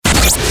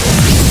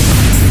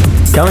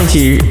Coming to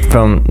you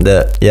from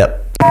the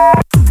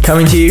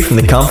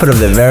comfort of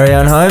their very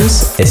own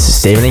homes, it's the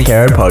Stephen and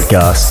Kerrod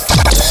podcast.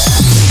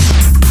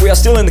 We are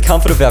still in the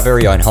comfort of our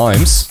very own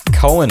homes.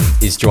 Coen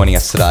is joining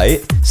us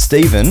today.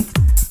 Stephen,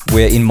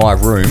 we're in my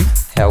room.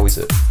 How is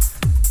it?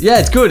 Yeah,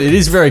 it's good. It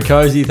is very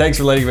cozy. Thanks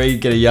for letting me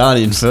get a yarn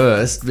in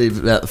first.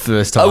 About the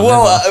first time.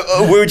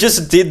 We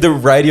just did the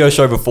radio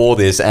show before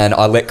this, and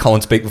I let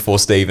Coen speak before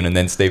Stephen, and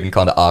then Stephen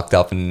kind of arced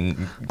up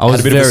and I was had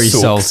a bit very of a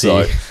sook,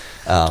 salty.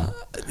 So,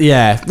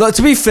 yeah. Like,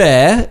 to be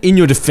fair, in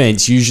your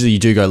defense, usually you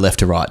do go left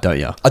to right, don't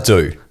you? I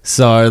do.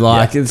 So,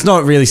 it's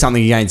not really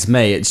something against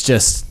me. It's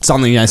just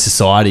something against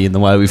society in the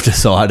way we've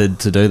decided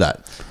to do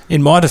that.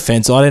 In my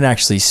defense, I didn't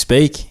actually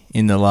speak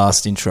in the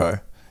last intro.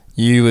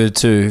 You were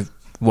too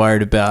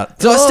worried about.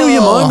 Did I steal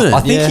your moment?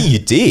 I think you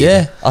did.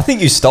 Yeah. I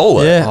think you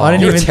stole it. Yeah, I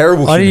didn't You're even. a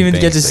terrible I didn't human even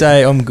being, get to Stephen.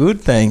 say I'm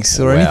good, thanks,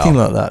 or Wow. anything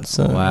like that.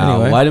 So Wow.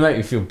 anyway, Way to make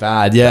me feel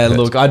bad. Yeah,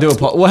 look, I do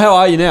apologize. Well, how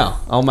are you now?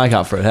 I'll make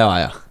up for it. How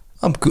are you?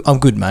 I'm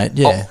good, mate.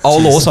 Yeah,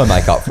 I'll also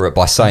make up for it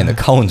by saying that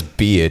Coen's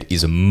beard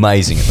is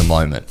amazing at the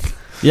moment.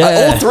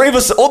 Yeah. All three of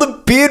us, all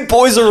the beard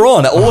boys are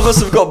on. All of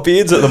us have got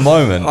beards at the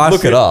moment.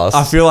 Look at us.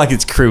 I feel like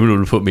it's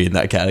criminal to put me in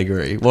that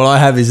category. What I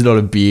have is not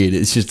a beard.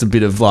 It's just a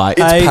bit of like...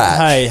 It's patch.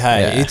 hey,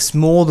 Yeah. it's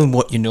more than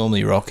what you're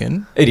normally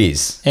rocking. It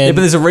is. yeah, And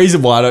but there's a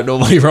reason why I don't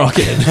normally rock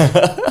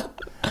it.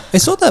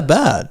 it's not that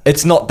bad.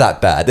 It's not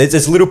that bad.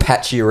 There's a little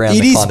patchy around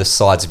It the is- kind of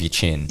sides of your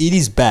chin. It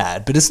is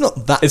bad, but it's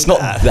not that. It's not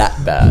bad.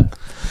 that bad.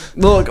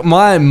 Look,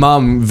 my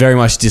mum very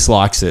much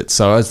dislikes it.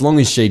 So as long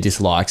as she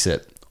dislikes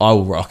it, I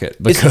will rock it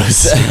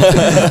because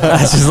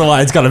that's just the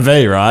way it's got to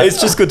be, right? It's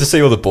just good to see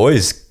all the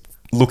boys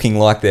looking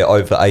like they're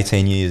over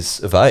 18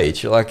 years of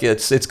age. Like,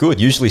 it's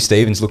good. Usually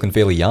Stephen's looking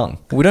fairly young.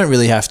 We don't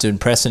really have to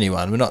impress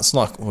anyone. It's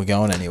not like we're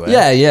going anywhere.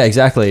 Yeah,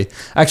 exactly.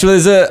 Actually,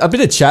 there's a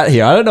bit of chat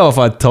here. I don't know if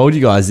I told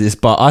you guys this,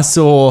 but I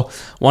saw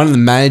one of the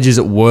managers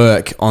at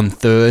work on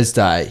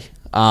Thursday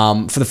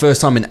for the first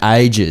time in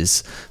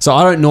ages. So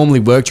I don't normally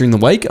work during the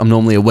week. I'm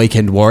normally a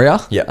weekend warrior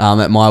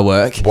at my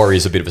work.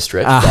 Warrior's a bit of a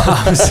stretch.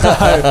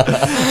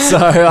 So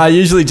I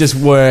usually just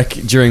work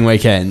during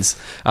weekends.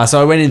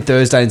 So I went in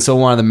Thursday and saw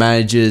one of the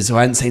managers who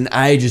I hadn't seen in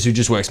ages who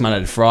just works Monday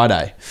to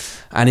Friday.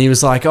 And he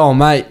was like, "Oh,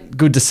 mate,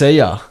 good to see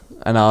you."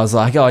 And I was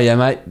like, "Oh, yeah,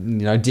 mate,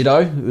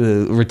 ditto,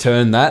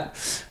 return that."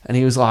 And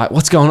he was like,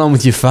 "What's going on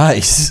with your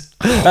face?"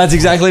 That's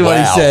exactly what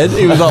he Wow. said.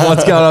 He was like,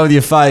 "What's going on with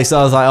your face?"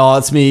 I was like, "Oh,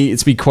 it's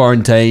me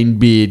quarantine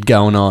beard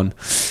going on."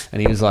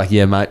 And he was like,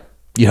 "Yeah, mate,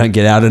 you don't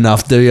get out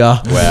enough, do you?"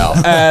 Wow.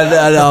 And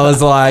I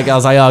was like,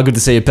 "Oh, good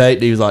to see you, Pete."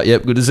 And he was like,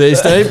 "Yep, good to see you,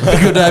 Steve.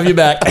 Good to have you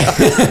back."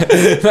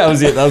 That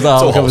was it. That was the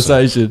whole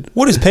conversation.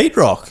 What does Pete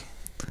rock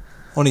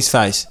on his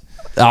face?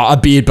 A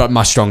beard, but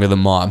much stronger than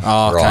mine.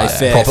 Oh, okay, Right.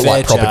 fair.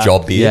 Proper chat.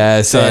 job beard.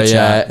 Yeah, so Fair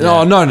yeah. chat,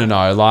 No,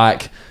 no.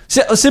 Like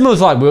similar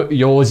to like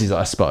yours is,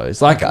 I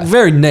suppose. Like Okay.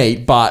 very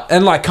neat,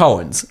 and like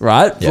Coen's,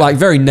 right? Yeah. Like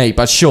very neat,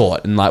 but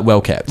short and like well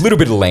kept. A little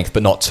bit of length,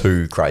 but not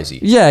too crazy.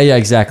 Yeah,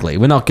 exactly.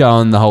 We're not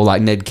going the whole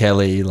like Ned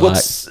Kelly. Like,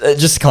 What's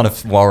just kind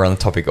of while we're on the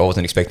topic, I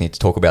wasn't expecting to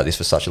talk about this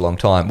for such a long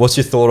time. What's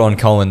your thought on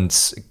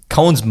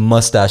Coen's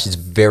mustache is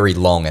very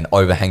long and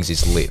overhangs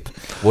his lip.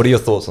 What are your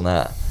thoughts on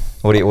that?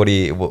 What do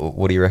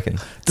you reckon?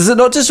 does it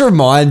not just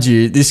remind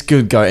you? This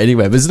could go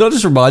anywhere, but does it not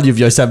just remind you of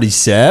Yosemite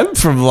Sam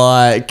from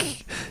like?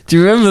 Do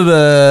you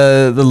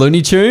remember the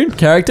Looney Tune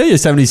character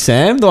Yosemite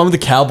Sam, the one with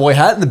the cowboy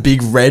hat and the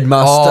big red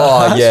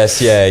mustache? Oh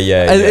yes,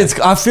 yeah. And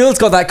I feel it's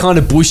got that kind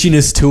of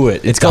bushiness to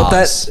it. It's got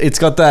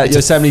that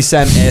Yosemite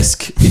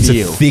Sam-esque It's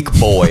feel. a thick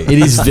boy. It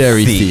is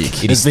very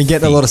thick. It It's is been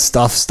getting thick. a lot of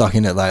stuff stuck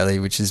in it lately,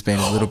 which has been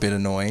a little bit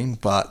annoying.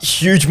 But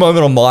Huge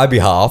moment on my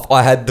behalf.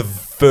 I had the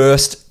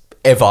first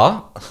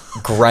ever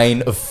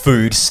grain of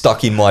food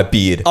stuck in my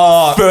beard.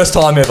 Oh, first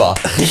time ever.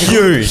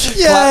 Huge.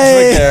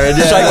 Yay!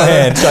 Shake my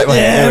hand. Shake my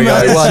hand.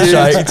 There we go. One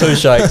shake, two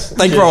shakes.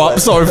 They grow up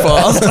so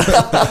fast.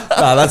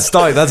 No, that's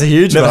stoked. That's a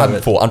huge Never happened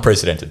moment. before.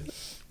 Unprecedented.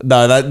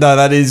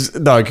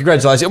 No,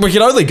 congratulations. We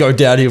can only go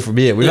downhill from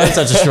here. We've had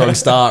such a strong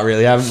start,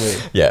 really, haven't we?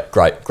 Yeah,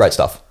 great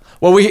stuff.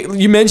 Well,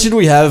 you mentioned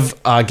we have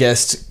our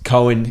guest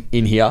Coen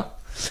in here.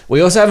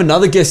 We also have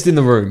another guest in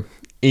the room,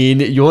 in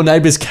your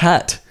neighbour's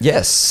cat.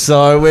 Yes.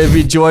 So we've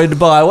been joined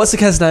by, what's the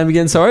cat's name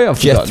again? Sorry, I've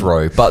forgotten.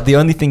 Jethro. But the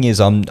only thing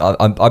is,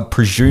 I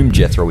presume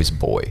Jethro is a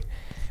boy,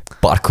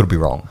 but I could be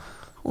wrong.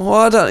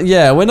 Well,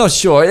 we're not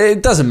sure.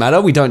 It doesn't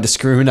matter. We don't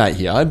discriminate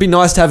here. It'd be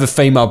nice to have a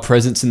female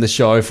presence in the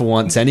show for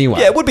once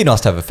anyway. Yeah, it would be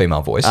nice to have a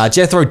female voice.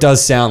 Jethro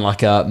does sound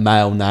like a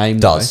male name,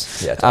 though.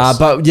 Yeah, it does.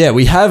 But yeah,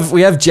 we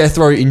have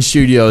Jethro in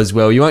studio as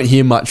well. You won't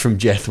hear much from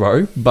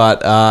Jethro,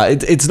 but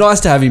it's nice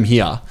to have him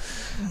here.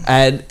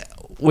 And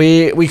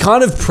we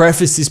kind of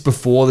prefaced this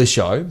before the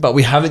show, but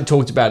we haven't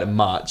talked about it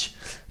much.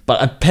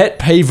 But a pet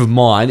peeve of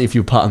mine, if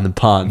you'll pardon the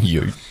pun,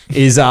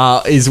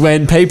 is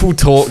when people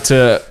talk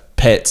to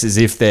pets as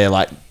if they're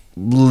like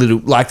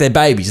they're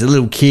babies, they're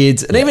little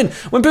kids. And even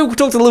when people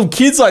talk to little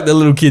kids like they're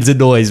little kids,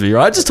 annoys me,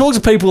 right? Just talk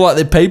to people like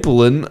they're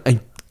people and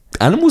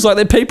animals like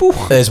they're people.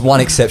 There's one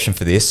exception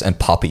for this, and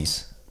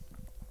puppies.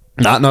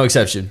 Nah, no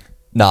exception.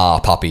 Nah,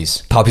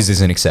 puppies. Puppies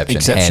is an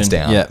exception, hands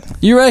down. Yeah.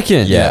 You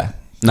reckon? Yeah.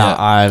 No, Yeah.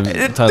 I'm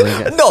totally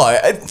against. No,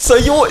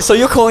 so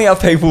you're calling out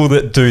people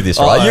that do this,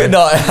 right? You're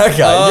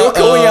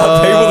calling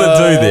out people that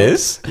do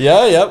this.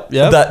 Yeah, yep.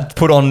 That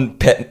put on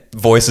pet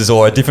voices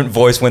or a different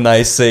voice when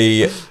they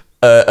see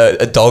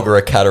a dog or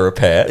a cat or a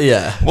pet.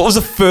 Yeah. What was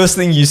the first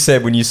thing you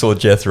said when you saw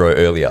Jethro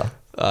earlier?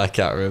 I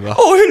can't remember.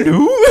 Oh,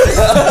 hello.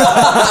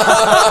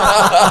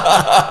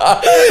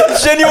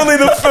 Genuinely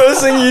the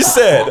first thing you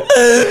said.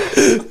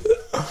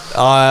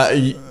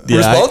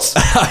 Response?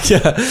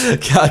 I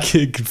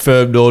can't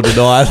confirm nor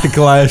deny the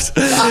claims.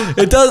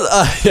 It does.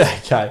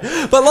 Okay.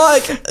 But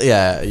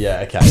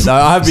okay. No,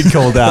 I have been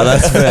called out.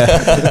 That's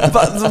fair.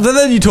 But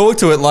then you talk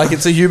to it like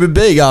it's a human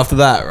being after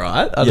that,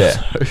 right? I don't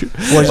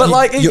know.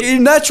 But your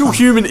natural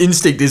human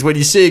instinct is when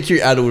you see a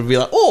cute animal and be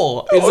like,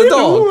 oh, it's a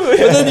dog.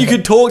 But then you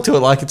could talk to it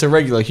like it's a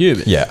regular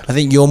human. Yeah. I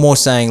think you're more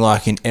saying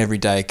like an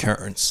everyday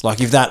occurrence. Like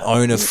if that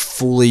owner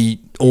fully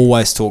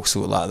always talks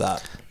to it like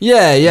that.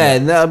 Yeah,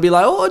 and they'll be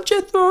like, "Oh,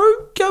 Jethro,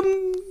 come,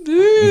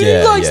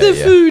 he likes their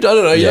yeah. food." I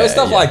don't know, you know,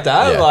 stuff yeah, like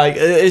that. yeah. Like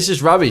it's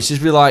just rubbish.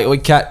 Just be like, "We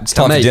cat, It's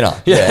time for dinner.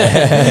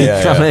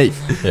 Come eat."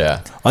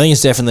 Yeah. I think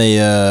it's definitely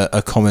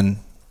a common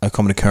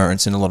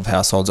occurrence in a lot of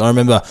households. I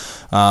remember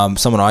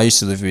someone I used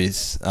to live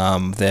with,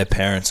 their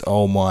parents.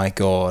 Oh my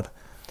god,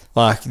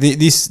 like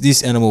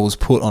this animal was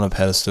put on a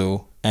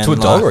pedestal. And To a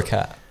dog or a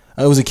cat?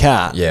 It was a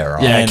cat. Yeah,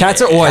 right. Yeah, And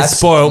cats are always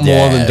spoiled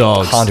more than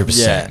dogs.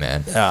 100%,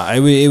 man.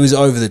 It was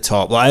over the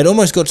top. Like it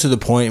almost got to the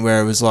point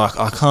where it was like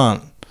I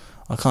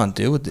can't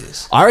deal with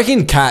this. I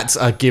reckon cats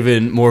are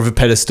given more of a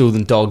pedestal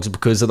than dogs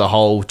because of the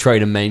whole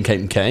train and mean, keep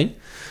them keen.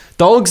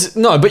 Dogs,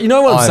 no, but you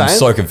know what I'm I'm saying?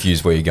 so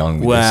confused where you're going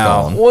with this.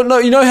 Wow. Go on. Well, no,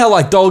 you know how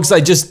like dogs,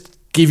 they just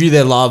give you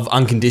their love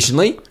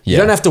unconditionally. You Yeah.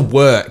 don't have to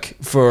work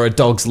for a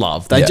dog's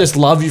love. They Yeah. just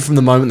love you from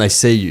the moment they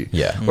see you.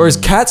 Yeah. Whereas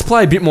cats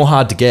play a bit more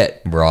hard to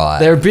get. Right.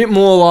 They're a bit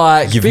more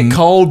like, You've a bit m-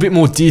 cold, a bit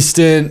more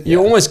distant. You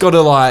almost got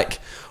to like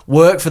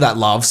work for that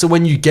love. So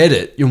when you get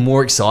it, you're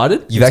more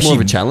excited. You've It's actually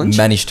more of a challenge.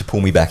 managed to pull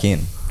me back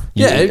in.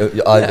 Yeah.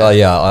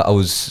 I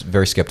was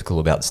very skeptical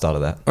about the start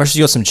of that. I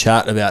actually got some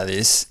chat about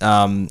this.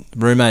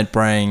 Roommate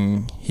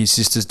bring his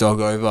sister's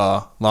dog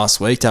over last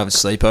week to have a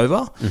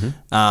sleepover.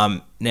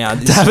 Now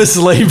To have a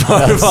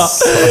sleepover.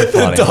 So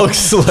funny. Dog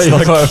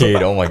sleepover. Like a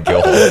kid, oh my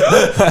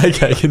god.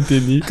 Okay,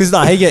 continue. because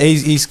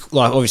he's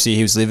like obviously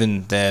he was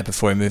living there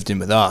before he moved in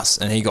with us,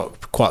 and he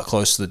got quite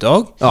close to the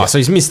dog. Oh, so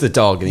he's missed the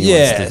dog. And he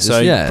wants to,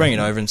 So bring it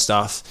over and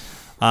stuff.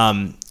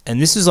 And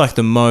this is like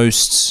the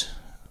most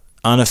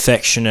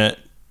unaffectionate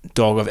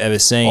dog I've ever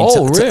seen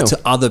Oh, to, real? to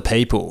other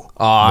people.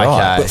 Oh,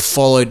 okay. But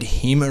followed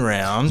him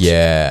around.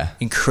 Yeah.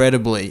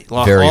 Incredibly.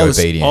 Like Very I was,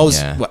 obedient, I was,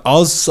 yeah. I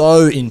was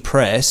so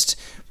impressed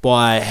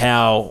by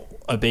how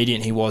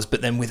obedient he was,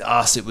 but then with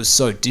us it was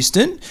so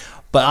distant.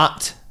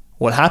 But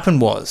what happened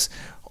was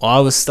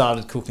I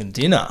started cooking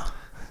dinner.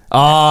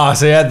 Oh,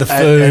 so he had the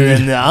food.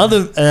 And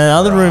then the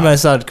other roommate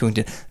started cooking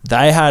dinner.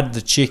 They had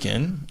the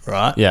chicken,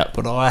 right? Yeah.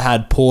 But I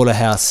had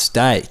porterhouse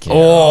steak.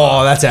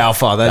 Oh, that's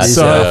alpha. That's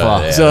so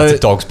alpha. Yeah, So- that's a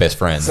dog's best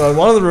friend. So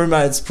one of the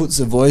roommates puts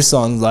a voice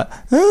on like,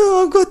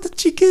 "Oh, I've got the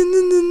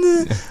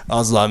chicken." I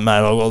was like, "Mate,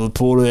 I've got the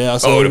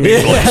porterhouse." Oh, the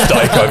big bloody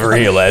steak over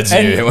here, lads.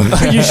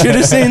 And you should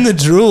have seen the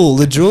drool.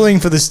 The drooling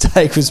for the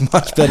steak was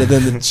much better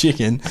than the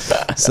chicken.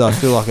 So I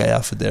feel like I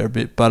outfit there a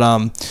bit. But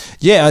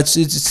yeah, it's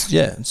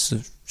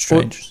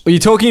strange. Well, you're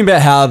talking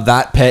about how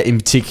that pet in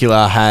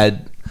particular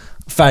had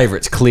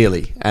favourites,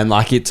 clearly, and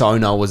like its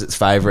owner was its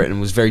favourite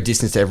and was very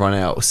distant to everyone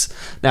else.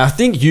 Now, I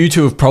think you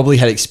two have probably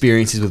had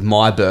experiences with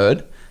my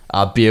bird,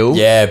 Bill.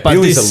 Yeah, but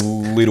Bill this, is a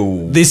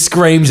little... This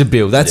screams a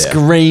Bill. That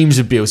screams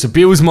a Bill. So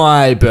Bill's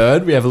my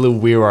bird. We have a little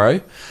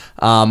Wiro.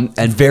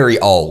 and very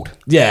old.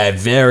 Yeah,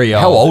 very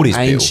old. How old is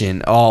Bill?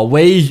 Ancient. Oh,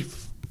 we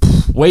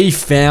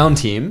found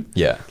him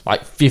Yeah.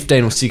 like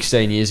 15 or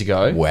 16 years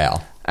ago.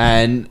 Wow.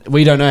 And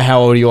we don't know how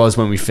old he was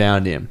when we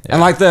found him. Yeah.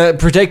 And like the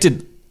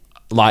projected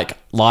like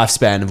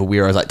lifespan of a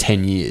Wiro is like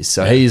 10 years.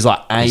 So he's like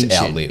ancient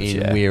outlived,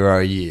 in yeah.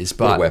 Wiro years.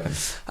 What a But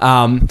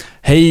weapon.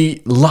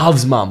 he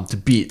loves mum to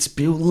bits.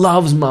 Bill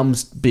loves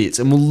mum's bits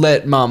and will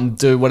let mum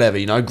do whatever,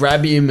 you know,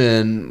 grab him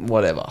and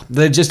whatever.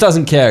 He just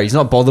doesn't care. He's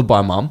not bothered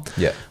by mum.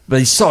 Yeah. But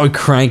he's so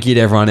cranky at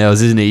everyone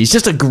else, isn't he? He's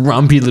just a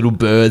grumpy little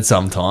bird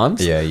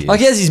sometimes. Yeah, he is. Like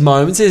he has his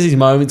moments. He has his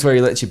moments where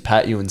he lets you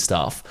pat you and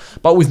stuff.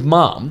 But with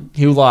mum,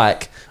 he'll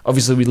like,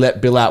 obviously we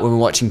let Bill out when we're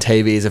watching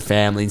TV as a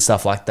family and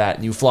stuff like that.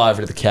 And he'll fly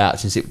over to the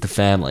couch and sit with the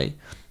family.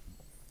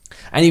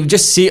 And he would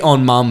just sit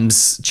on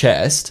mum's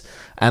chest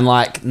and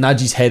like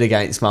nudge his head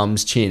against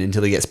mum's chin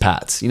until he gets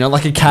pats. You know,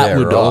 like a cat Yeah,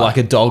 would or right. like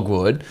a dog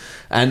would.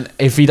 And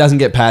if he doesn't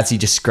get pats, he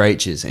just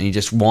screeches and he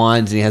just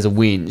whines and he has a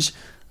whinge.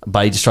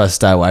 But he just tries to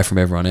stay away from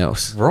everyone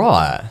else.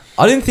 Right.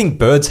 I didn't think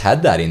birds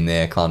had that in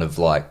there, kind of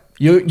like...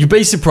 You'd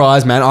be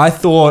surprised, man. I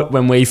thought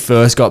when we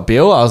first got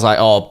Bill, I was like,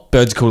 oh,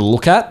 birds are cool to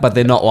look at, but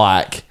they're not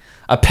like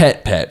a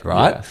pet,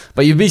 right? Yeah.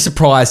 But you'd be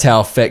surprised how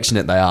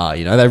affectionate they are.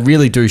 You know, they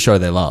really do show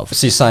their love.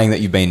 So you're saying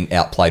that you've been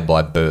outplayed by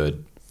a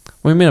bird?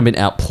 What do you mean I've been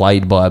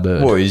outplayed by a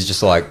bird? Well, he's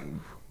just like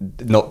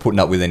not putting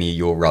up with any of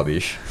your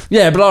rubbish.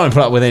 Yeah, but I don't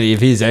put up with any of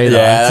his either.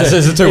 Yeah, it's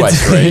a two-way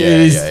street.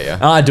 Yeah, yeah.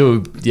 I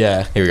do,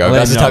 yeah. Here we go. Let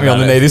Guys, him just know tap me on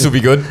the about knee. it. This will be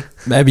good.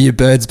 Maybe your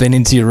bird's been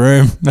into your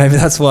room. Maybe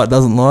that's why it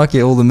doesn't like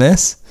it, all the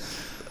mess.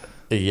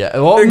 Yeah,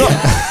 well, not,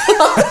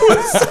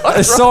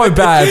 it's so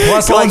bad.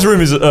 Plus, Colin's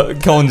room is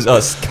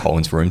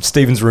Colin's room.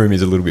 Stephen's room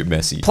is a little bit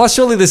messy. plus,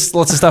 surely there's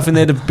lots of stuff in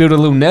there to build a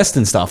little nest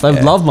and stuff. They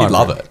would love my He'd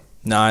love room. it.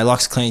 No, he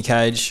likes a clean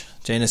cage,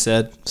 Gina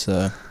said.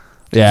 So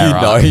Yeah, You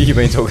right. know, you've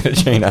been talking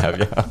to Gina, have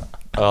you?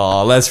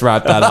 Oh, let's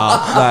wrap that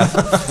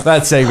up.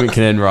 that segment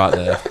can end right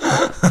there.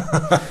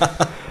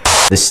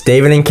 The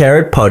Stephen and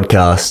Kerrod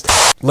podcast.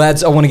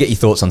 Lads, I want to get your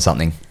thoughts on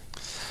something.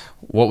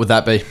 What would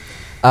that be?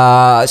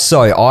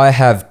 So I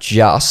have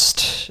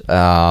just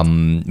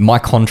my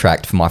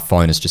contract for my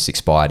phone has just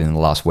expired in the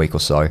last week or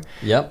so.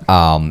 Yep.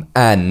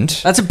 And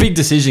That's a big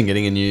decision,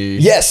 getting a new.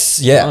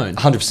 yes, yeah, phone.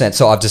 100%.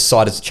 So I've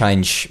decided to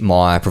change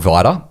my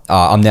provider.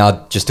 I'm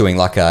now just doing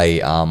like a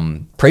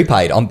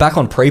prepaid. I'm back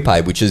on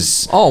prepaid, which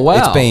is Oh, wow.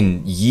 It's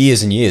been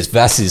years and years.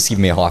 Vass is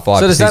giving me a high five.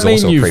 So does that because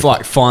he's mean also a you've prepaid.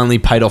 like finally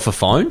paid off a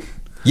phone?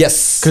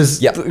 Yes,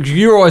 Because yep.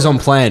 you're always on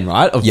plan,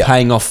 right? Of Yeah.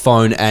 paying off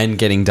phone and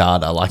getting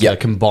data, like Yeah. a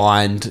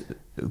combined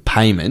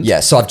payment. Yeah,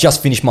 so I've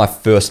just finished my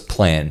first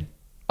plan.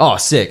 Oh,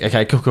 sick.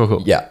 Okay,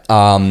 cool. Yeah.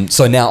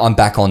 So now I'm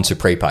back onto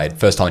prepaid.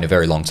 First time in a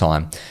very long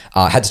time.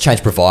 Had to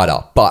change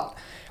provider, but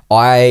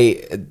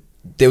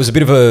there was a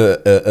bit of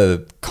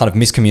a kind of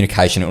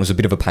miscommunication. It was a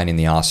bit of a pain in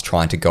the ass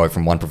trying to go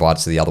from one provider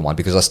to the other one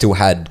because I still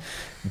had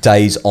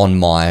days on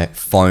my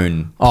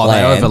phone Oh, they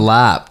plan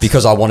overlapped.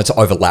 because I wanted to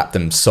overlap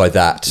them so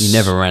that You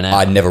never ran out.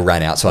 I never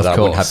ran out, so Of that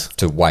I wouldn't course. have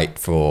to wait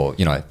for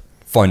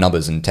phone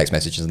numbers and text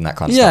messages and that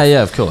kind of Yeah, stuff.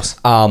 yeah, of course.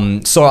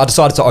 So I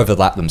decided to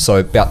overlap them. So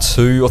about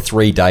 2 or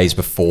 3 days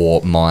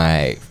before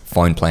my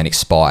phone plan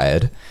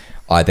expired,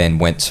 I then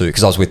went to,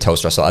 because I was with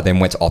Telstra, so I then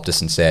went to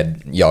Optus and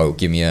said, yo,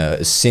 give me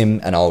a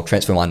SIM and I'll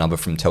transfer my number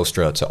from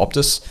Telstra to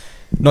Optus.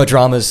 No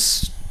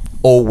dramas,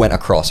 all went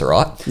across, all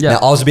right? Yeah. Now,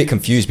 I was a bit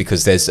confused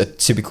because there's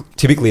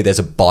typically there's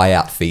a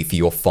buyout fee for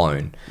your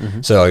phone.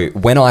 Mm-hmm. So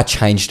when I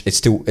changed,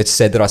 it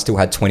said that I still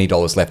had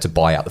 $20 left to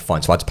buy out the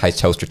phone. So I had to pay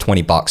Telstra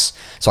 $20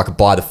 so I could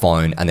buy the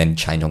phone and then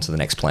change onto the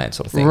next plan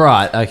sort of thing.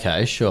 Right,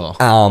 okay, sure.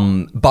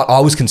 But I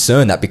was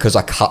concerned that because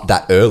I cut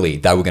that early,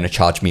 they were going to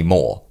charge me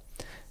more.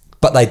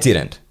 But they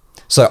didn't.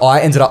 So I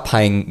ended up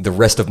paying the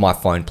rest of my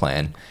phone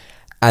plan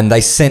and they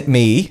sent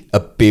me a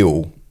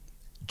bill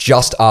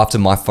just after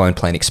my phone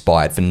plan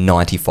expired for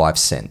 95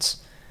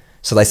 cents.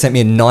 So they sent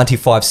me a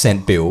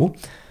 95-cent bill.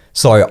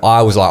 So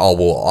I was like, oh,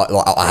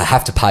 well, I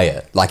have to pay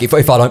it. Like, if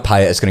I don't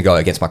pay it, it's going to go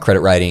against my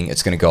credit rating.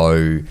 It's going to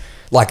go...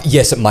 Like,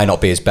 yes, it may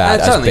not be as bad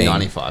It's as only being...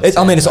 95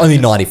 I mean, it's cents, only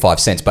 95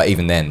 cents, but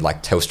even then,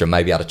 like, Telstra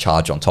may be able to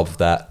charge on top of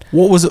that.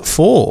 what was it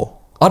for?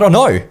 I don't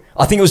know.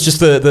 I think it was just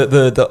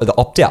the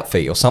opt-out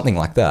fee or something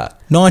like that.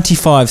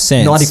 95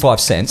 cents. 95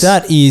 cents.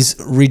 That is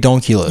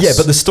redonkulous. Yeah,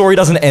 but the story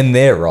doesn't end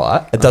there,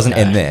 right? It doesn't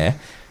end there.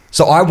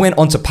 So I went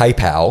onto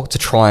PayPal to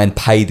try and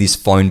pay this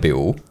phone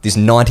bill, this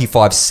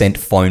 95-cent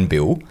phone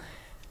bill,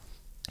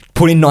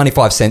 put in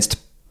 95 cents to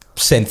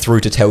send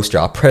through to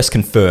Telstra, press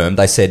confirm.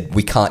 They said,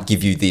 we can't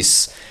give you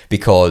this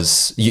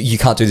because you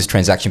can't do this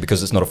transaction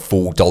because it's not a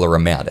full dollar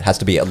amount. It has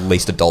to be at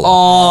least $1.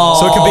 Oh.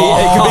 So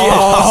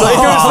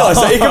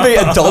it could be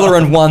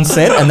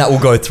 $1.01 and that will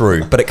go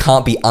through, but it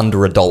can't be under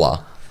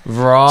 $1.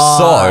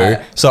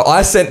 Right. So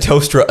I sent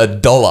Telstra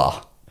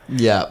 $1.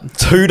 Yeah.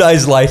 2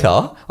 days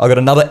later, I got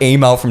another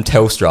email from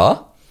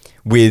Telstra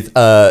with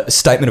a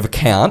statement of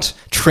account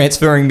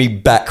transferring me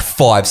back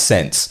 5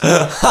 cents.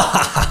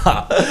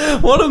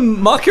 What a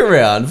muck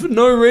around for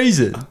no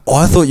reason.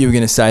 I thought you were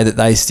going to say that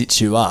they stitch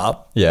you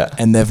up. Yeah.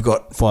 And they've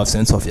got 5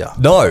 cents off you.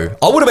 No,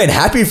 I would have been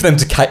happy for them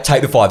to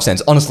take the 5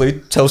 cents. Honestly,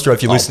 Telstra,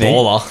 if you're listening,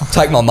 baller.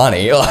 take my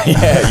money.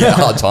 yeah,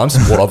 hard times,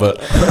 what of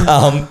it.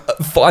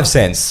 5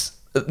 cents,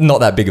 not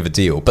that big of a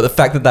deal. But the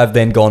fact that they've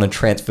then gone and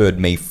transferred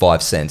me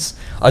 5 cents,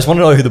 I just want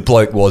to know who the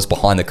bloke was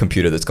behind the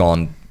computer that's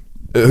gone,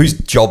 whose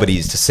job it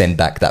is to send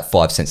back that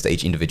 5 cents to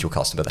each individual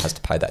customer that has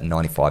to pay that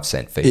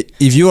 95-cent fee.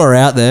 If you are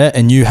out there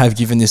and you have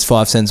given this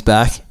 5 cents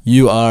back,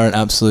 you are an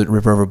absolute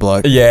ripper of a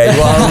bloke. Yeah,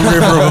 you are a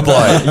ripper of a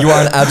bloke. You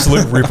are an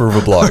absolute ripper of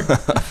a bloke.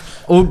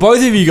 Well, both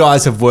of you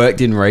guys have worked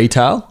in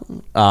retail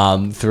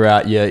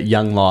throughout your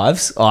young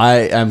lives. I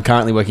am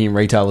currently working in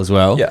retail as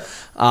well. Yeah.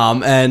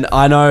 And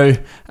I know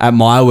at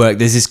my work,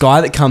 there's this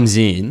guy that comes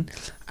in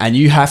and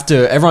you have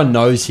to, everyone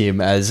knows him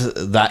as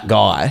that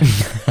guy.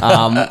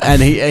 And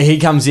he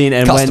comes in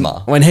and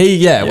Customer. when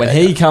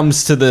he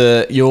comes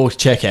to your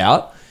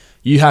checkout,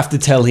 you have to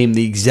tell him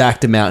the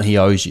exact amount he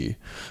owes you.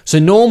 So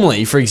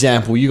normally, for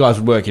example, you guys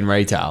would work in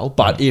retail,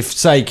 but if,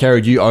 say,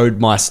 Kerrod, you owed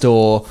my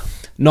store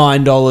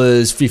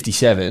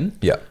 $9.57,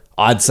 Yeah.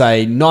 I'd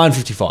say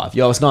 $9.55.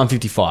 You owe us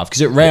 $9.55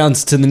 because it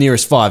rounds to the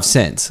nearest 5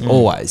 cents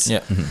always.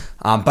 Yeah.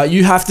 But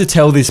you have to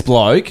tell this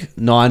bloke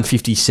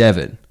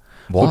 $9.57.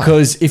 Why?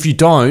 Because if you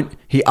don't,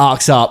 he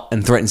arcs up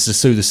and threatens to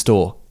sue the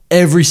store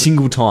every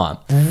single time.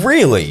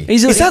 Really?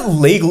 He's Is that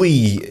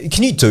legally...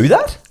 Can you do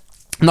that?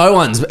 No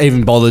one's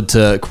even bothered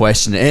to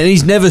question it, and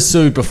he's never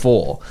sued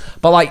before.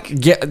 But like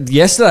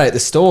yesterday at the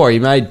store, he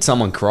made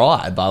someone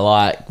cry by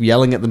like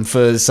yelling at them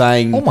for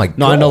saying Oh my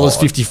God.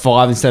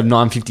 $9.55 instead of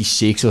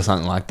 $9.56 or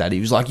something like that. He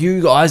was like,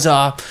 "You guys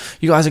are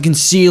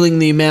concealing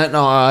the amount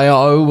I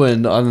owe,"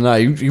 and I don't know.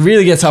 He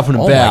really gets up and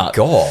about.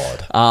 Oh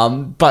my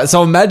God. But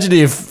so imagine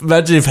if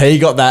he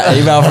got that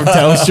email from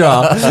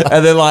Telstra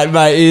and then like,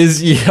 mate,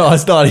 you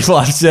guys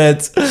 95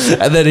 cents,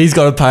 and then he's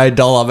got to pay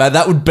 $1. Man,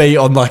 that would be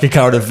on like a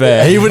current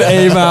affair. He would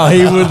email.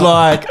 He would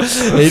like.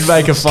 He'd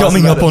make a fuss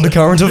Coming about up it. on the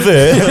current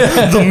affair,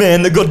 the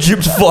man that got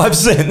gypped 5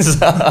 cents.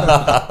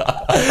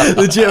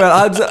 Legit,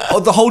 man.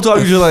 The whole time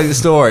you were telling the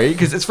story,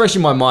 because it's fresh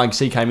in my mind because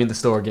he came in the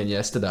store again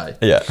yesterday.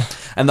 Yeah.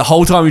 And the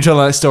whole time you were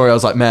telling that story, I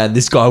was like, man,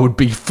 this guy would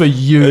be for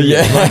you.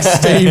 Yeah. Like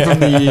steam from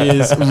the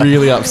ears,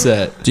 really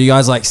upset. Do you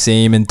guys like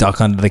see him and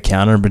duck under the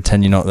counter and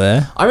pretend you're not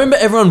there? I remember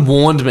everyone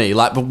warned me,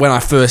 like, but when I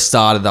first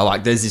started, they're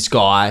like, there's this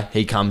guy,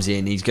 he comes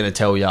in, he's going to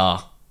tell you.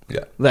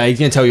 Yeah. He's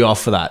going to tell you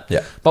off for that.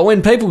 Yeah. But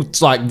when people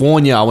like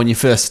warn you when you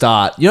first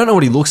start, you don't know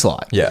what he looks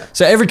like. Yeah.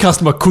 So every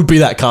customer could be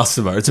that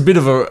customer. It's a bit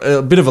of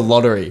a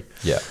lottery.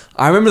 Yeah.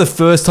 I remember the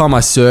first time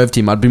I served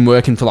him, I'd been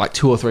working for like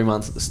 2 or 3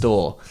 months at the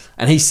store,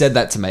 and he said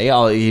that to me.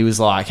 He was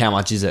like, "How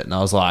much is it?" And I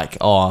was like,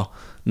 "Oh,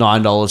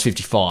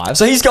 $9.55."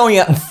 So he's going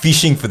out and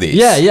fishing for this.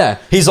 Yeah.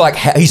 He's like,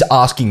 he's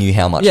asking you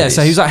how much. Yeah, it is.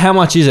 so he was like, "How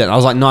much is it?" And I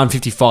was like,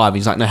 $9.55.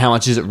 He's like, "No, how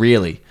much is it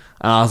really?"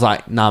 And I was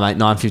like, "No, mate,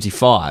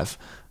 $9.55."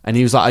 And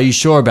he was like, "Are you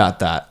sure about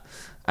that?"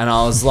 And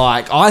I was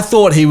like, I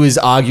thought he was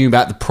arguing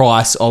about the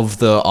price of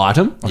the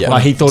item. Yeah.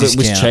 Like he thought it was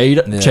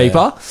Discount.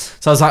 cheaper.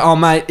 So I was like, "Oh,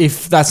 mate,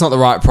 if that's not the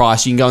right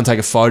price, you can go and take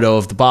a photo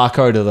of the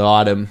barcode of the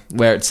item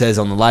where it says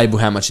on the label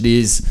how much it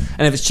is.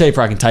 And if it's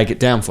cheaper, I can take it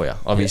down for you,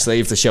 obviously,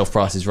 if the shelf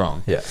price is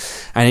wrong." Yeah.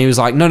 And he was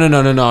like,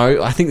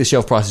 no. I think the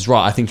shelf price is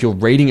right. I think you're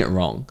reading it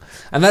wrong.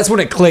 And that's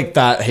when it clicked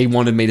that he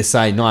wanted me to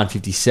say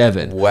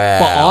 $9.57. Wow.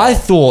 But I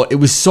thought it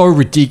was so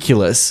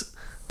ridiculous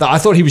that I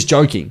thought he was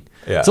joking.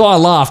 Yeah. So I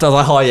laughed. I was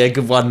like, "Oh yeah,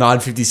 good one,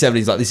 $9.57."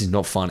 He's like, "This is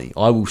not funny.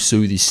 I will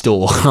sue this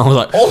store." I was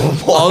like, Oh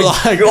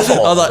my God.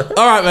 I was like,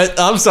 "All right, mate.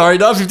 I'm sorry,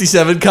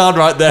 $9.57. Card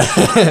right there."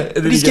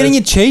 But he's getting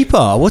it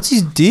cheaper. What's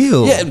his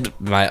deal? Yeah,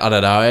 mate. I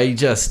don't know. He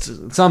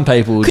just some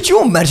people. Could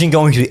you imagine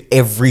going to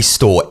every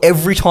store,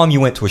 every time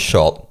you went to a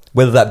shop,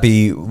 whether that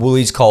be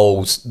Woolies,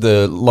 Coles,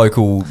 the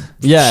local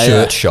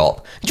shirt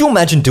shop? Could you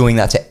imagine doing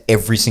that to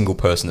every single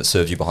person that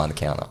serves you behind the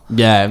counter?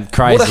 Yeah,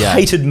 crazy. What a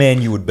hated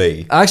man you would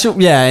be.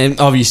 Actually, yeah, and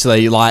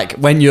obviously, like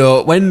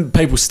when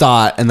people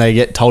start and they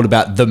get told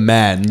about the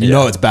man, you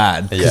know it's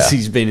bad because Yeah.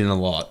 he's been in a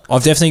lot.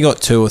 I've definitely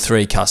got 2 or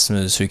 3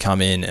 customers who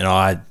come in and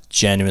I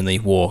genuinely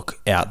walk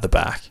out the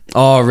back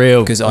Oh,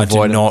 real? because I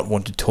do not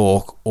want to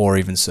talk or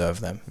even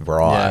serve them.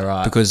 Right. Yeah,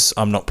 right. Because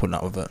I'm not putting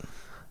up with it.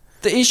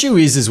 The issue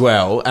is as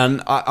well,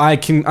 and I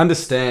can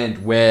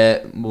understand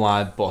where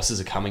my bosses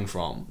are coming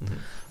from,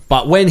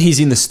 but when he's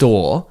in the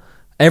store,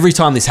 every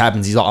time this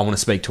happens, he's like, "I want to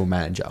speak to a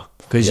manager."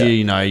 Because,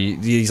 Yeah.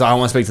 he's like, "I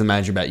want to speak to the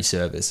manager about your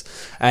service."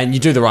 And you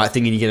do the right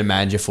thing and you get a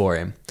manager for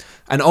him.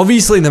 And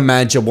obviously the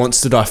manager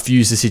wants to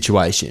diffuse the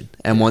situation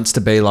and wants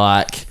to be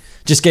like,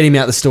 just get him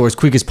out the store as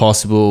quick as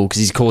possible because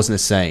he's causing a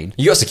scene.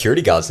 You got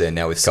security guards there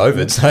now with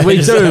COVID. So We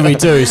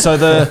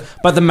do.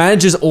 But the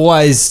managers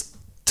always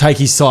take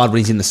his side when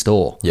he's in the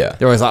store. Yeah.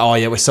 They're always like, "Oh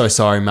yeah, we're so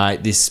sorry,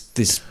 mate.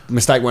 This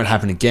mistake won't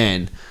happen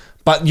again."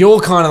 But you're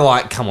kind of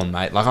like, "Come on,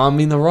 mate. Like, I'm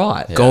in the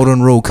right." Yeah.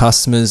 Golden rule,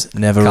 customers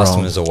never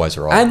Customers wrong. always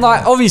right. And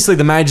like, obviously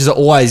the managers are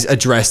always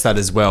address that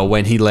as well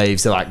when he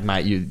leaves. They're like,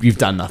 "Mate, you've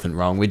done nothing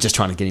wrong. We're just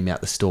trying to get him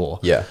out the store."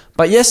 Yeah.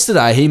 But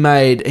yesterday he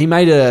made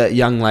a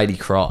young lady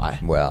cry.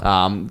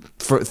 Wow.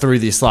 Through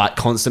this like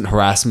constant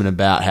harassment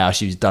about how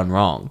she was done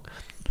wrong.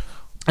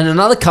 And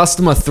another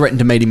customer threatened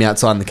to meet him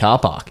outside in the car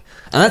park.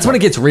 And that's when it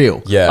gets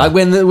real. Yeah. Like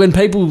when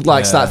people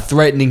like start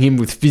threatening him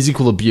with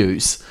physical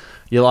abuse,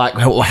 you're like,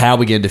 "Well, how are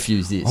we going to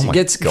diffuse this?" Oh It my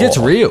gets God.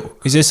 real.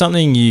 Is there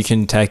something you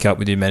can take up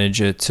with your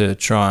manager to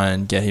try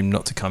and get him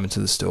not to come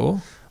into the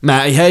store?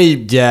 Matt,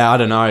 I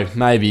don't know.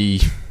 Maybe,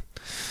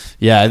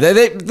 yeah,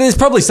 there's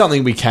probably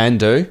something we can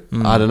do.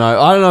 I don't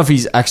know. I don't know if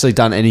he's actually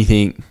done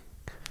anything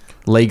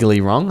legally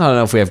wrong. I don't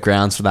know if we have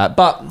grounds for that.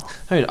 But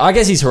I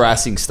guess he's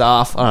harassing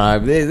staff. I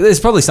don't know. There's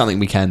probably something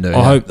we can do.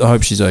 I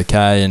hope she's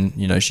okay and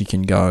she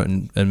can go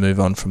and move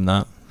on from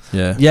that.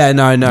 Yeah. Yeah,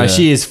 no, Yeah.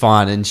 she is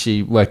fine and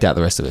she worked out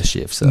the rest of her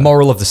shift. So.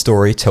 Moral of the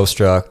story,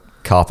 Telstra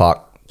car park,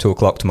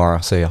 2:00 tomorrow.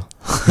 See ya.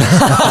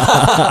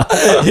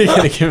 You're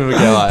going to give him a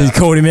go like He that.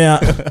 called him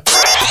out.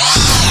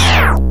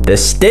 The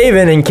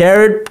Steven and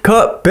Kerrod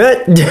cut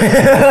bit.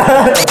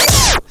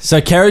 So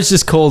Kerrod's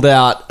just called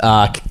out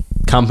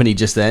company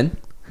just then.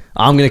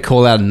 I'm going to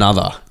call out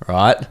another,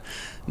 right?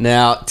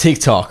 Now,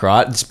 TikTok,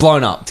 right? It's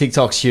blown up.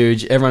 TikTok's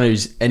huge.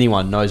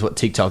 Anyone knows what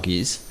TikTok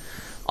is.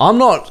 I'm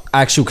not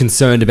actually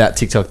concerned about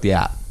TikTok, the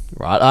app,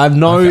 right? I have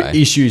no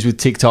issues with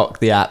TikTok,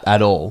 the app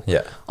at all.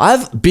 Yeah. I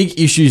have big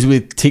issues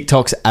with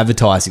TikTok's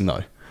advertising,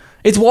 though.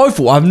 It's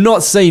woeful. I've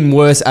not seen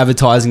worse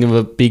advertising of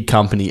a big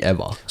company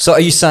ever. So are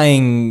you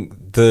saying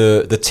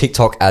the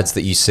TikTok ads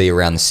that you see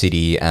around the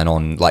city and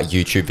on like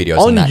YouTube videos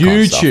On and that kind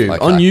of stuff. YouTube,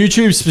 Okay. on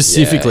YouTube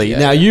specifically. Yeah,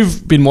 Now, yeah.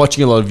 you've been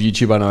watching a lot of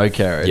YouTube, I know,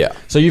 Kerrod. Yeah.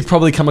 So you've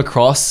probably come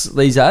across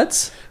these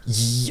ads?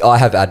 I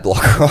have ad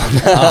blocker on.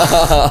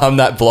 I'm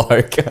that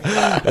bloke.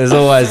 There's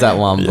always that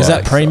one. Is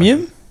that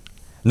premium?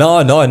 No.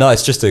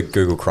 It's just a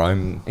Google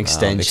Chrome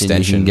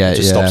Extension you can get, It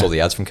just yeah. stops all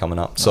the ads from coming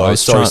up. So I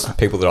was sorry, trying-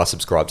 people that I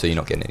subscribe to, you're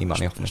not getting any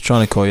money off I them. was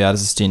trying to call you out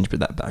as a stinge,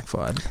 but that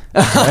backfired.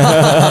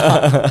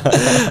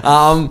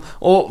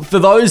 Or for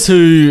those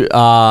who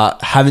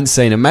haven't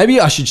seen it, maybe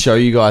I should show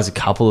you guys a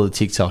couple of the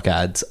TikTok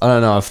ads. I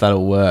don't know if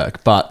that'll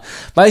work, but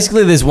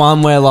basically there's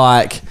one where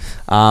like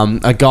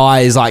a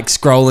guy is like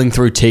scrolling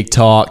through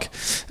TikTok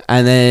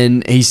and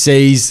then he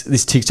sees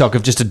this TikTok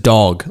of just a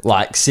dog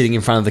like sitting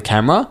in front of the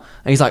camera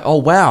and he's like, oh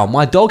wow,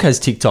 my dog has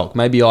TikTok.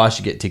 Maybe I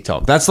should get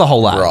TikTok. That's the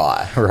whole ad.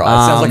 Right.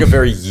 Sounds like a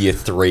very year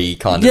 3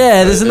 kind of.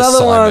 Yeah, there's another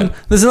assignment.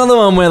 one. There's another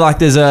one where like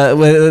there's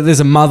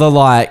a mother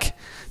like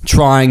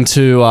trying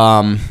to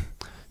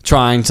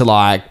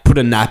like put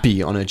a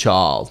nappy on her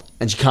child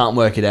and she can't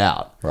work it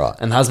out. Right.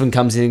 And the husband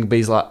comes in and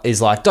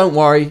is like, don't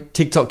worry,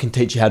 TikTok can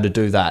teach you how to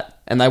do that.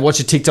 And they watch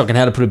a TikTok on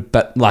how to put a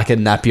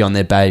nappy on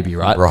their baby,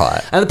 right? Right.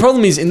 And the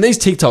problem is in these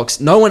TikToks,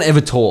 no one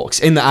ever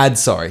talks. In the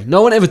ads, sorry,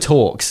 no one ever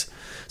talks.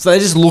 So they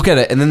just look at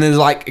it and then there's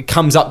like it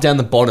comes up down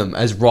the bottom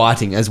as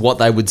writing as what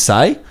they would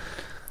say.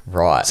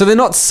 Right. So they're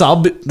not it's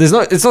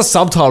not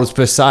subtitles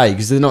per se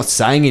because they're not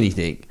saying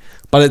anything,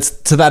 but it's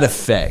to that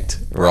effect,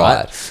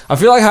 right? Right. I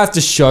feel like I have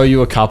to show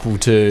you a couple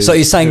to. So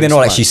you're saying to they're not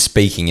explain. actually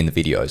speaking in the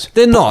videos?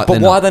 They're not. But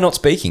they're why not. are they not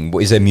speaking?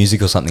 Is there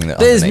music or something that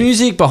There's underneath?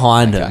 music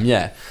behind them,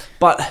 yeah.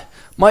 But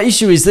my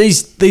issue is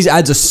these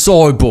ads are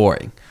so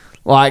boring.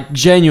 Like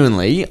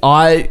genuinely,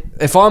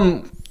 if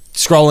I'm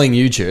scrolling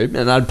YouTube and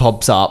an ad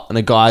pops up and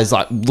a guy's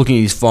like looking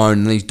at his phone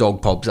and his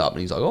dog pops up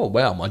and he's like, oh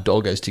wow, my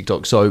dog has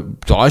TikTok, so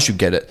I should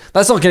get it.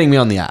 That's not getting me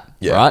on the app,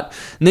 Yeah. right?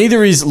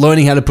 Neither is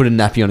learning how to put a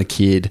nappy on a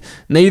kid.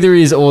 Neither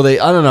is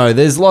I don't know,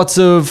 there's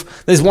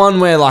one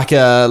where like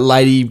a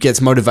lady gets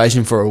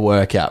motivation for a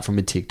workout from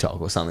a TikTok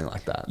or something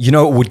like that. You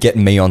know what would get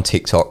me on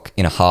TikTok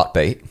in a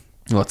heartbeat?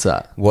 What's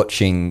that?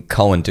 Watching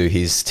Coen do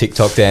his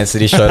TikTok dance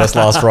that he showed us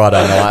last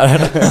Friday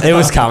night. It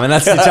was coming.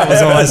 That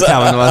was always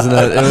coming, wasn't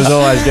it? It was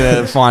always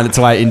going to find its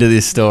way into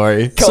this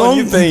story. Coen,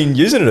 you've been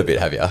using it a bit,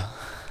 have you?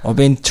 I've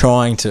been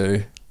trying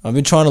to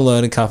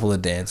learn a couple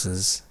of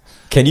dances.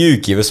 Can you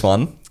give us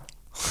one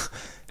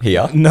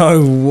here?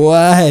 No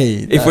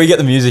way. If we get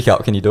the music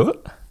up, can you do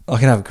it? I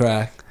can have a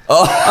crack. No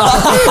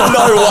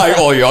way.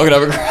 Oh, you're going to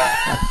have a crack.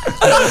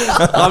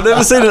 I've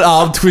never seen an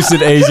arm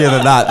twisted easier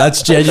than that.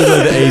 That's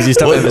genuinely the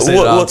easiest I've ever seen.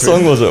 What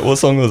song was it? What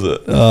song was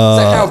it? Is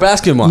that Carol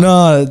Baskin one?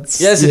 No,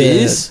 it's... Yes, it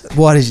is.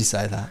 Why did you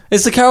say that?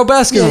 It's the Carol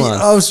Baskin one.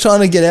 I was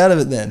trying to get out of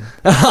it then.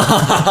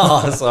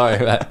 Oh, sorry,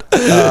 mate.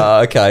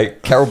 Okay,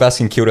 Carol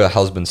Baskin killed her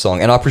husband's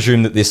song, and I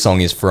presume that this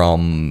song is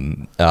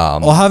from.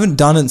 I haven't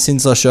done it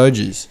since I showed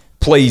you.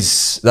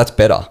 Please, that's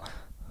better.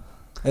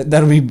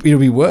 It'll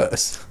be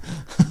worse.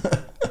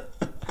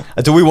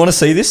 Do we want to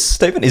see this,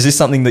 Stephen? Is this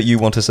something that you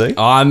want to see?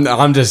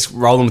 I'm just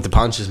rolling with the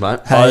punches, mate.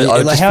 Hey,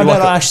 I just how feel about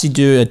like I actually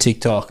do a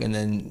TikTok and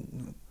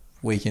then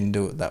we can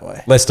do it that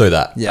way? Let's do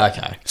that. Yeah.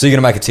 Okay. So you're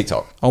gonna make a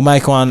TikTok. I'll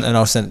make one and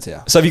I'll send it to you.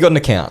 So have you got an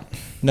account?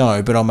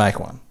 No, but I'll make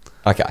one.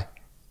 Okay.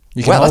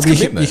 You Wow, hold that's me,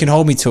 commitment. you can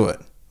hold me to it.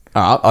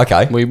 All right.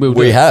 Okay. We will do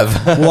We it.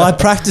 have. Well, I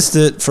practiced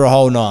it for a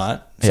whole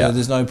night, so Yeah.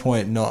 there's no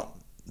point not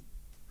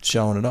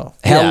showing it off.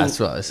 Yeah, I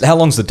suppose. How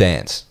long's the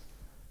dance?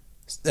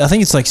 I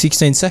think it's like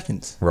 16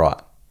 seconds. Right.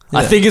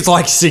 I think it's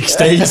like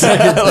 16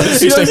 seconds.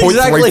 He knows 16.35.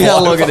 exactly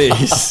how long it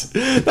is.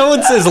 No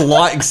one says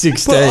like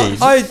 16.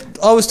 I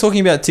was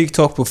talking about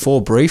TikTok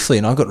before briefly,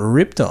 and I got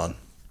ripped on.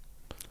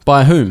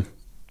 By whom?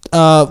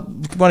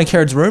 One of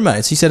Kerrod's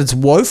roommates. He said it's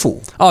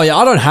woeful. Oh yeah,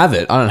 I don't have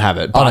it. I don't have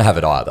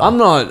it either. I'm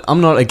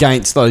not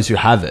against those who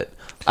have it.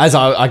 As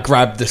I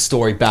grabbed the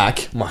story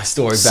back, my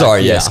story back.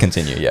 Sorry, here. yes,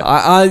 continue, yeah.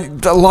 I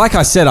like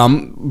I said,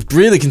 I'm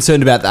really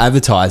concerned about the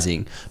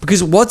advertising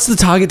because what's the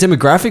target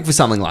demographic for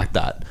something like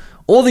that?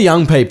 All the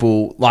young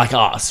people like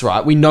us,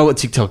 right? We know what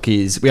TikTok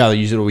is. We either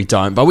use it or we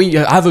don't, but we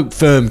have a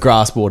firm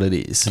grasp of what it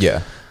is.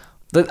 Yeah.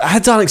 The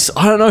ads aren't.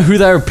 I don't know who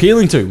they're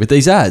appealing to with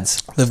these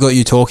ads. They've got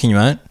you talking,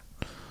 mate.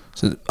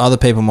 So other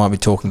people might be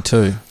talking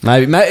too.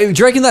 Maybe do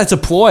you reckon that's a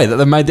ploy that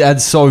they've made the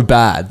ads so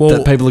bad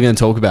that people are going to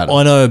talk about it?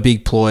 I know a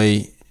big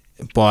ploy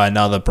by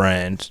another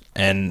brand,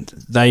 and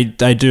they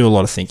do a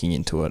lot of thinking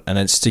into it, and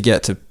it's to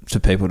get to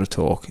people to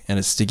talk, and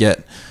it's to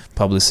get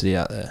publicity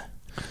out there.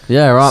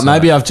 Yeah, right. So-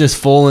 Maybe I've just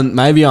fallen.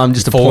 Maybe I'm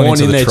just a Fallen pawn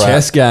into in the their trap.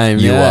 chess game.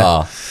 You yeah.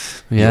 are.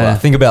 You Yeah. are.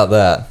 Think about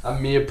that. A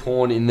mere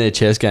pawn in their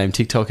chess game.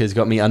 TikTok has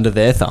got me under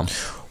their thumb.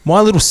 My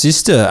little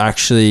sister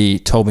actually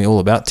told me all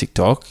about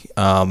TikTok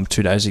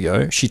 2 days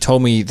ago. She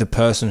told me the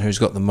person who's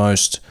got the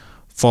most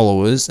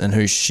followers and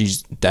who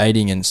she's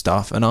dating and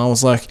stuff. And I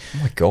was like,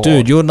 Oh my God.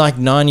 dude, you're like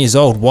 9 years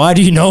old. Why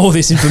do you know all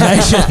this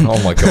information?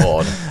 Oh my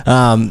God.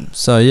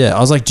 So yeah, I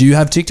was like, do you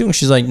have TikTok? And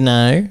she's like,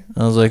 no.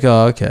 I was like,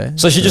 oh, okay.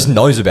 So she just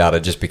knows about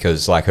it just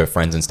because like her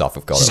friends and stuff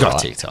have got She's it, got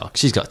right? TikTok.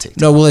 She's got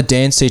TikTok. No, well, a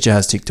dance teacher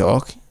has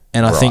TikTok.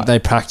 and I think Right. they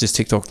practice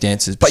TikTok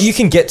dances. But you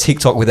can get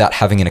TikTok without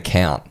having an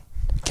account.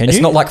 Can It's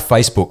you? not like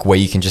Facebook where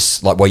you can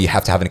just where you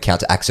have to have an account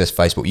to access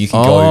Facebook. You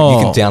can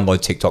you can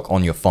download TikTok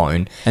on your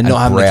phone And not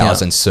have an browse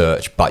account. and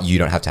search, but you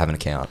don't have to have an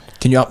account.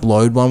 Can you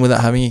upload one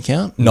without having an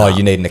account? No,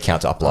 you need an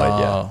account to upload.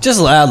 Yeah.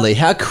 Just loudly,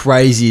 how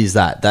crazy is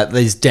that? That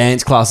there's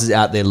dance classes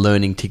out there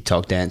learning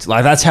TikTok dance.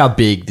 Like, that's how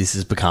big this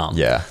has become.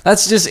 Yeah.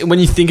 That's just, when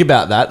you think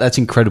about that, that's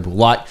incredible.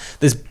 Like,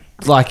 there's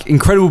like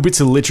incredible bits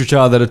of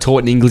literature that are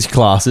taught in English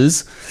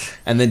classes,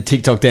 and then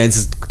TikTok dance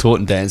is taught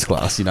in dance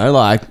class, you know?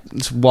 Like,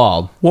 it's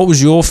wild. What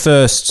was your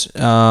first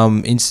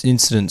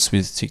incidents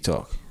with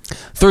TikTok?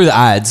 Through the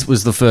ads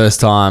was the first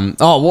time.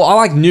 Oh, well,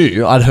 I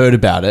knew I'd heard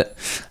about it,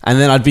 and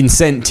then I'd been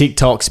sent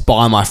TikToks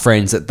by my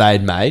friends that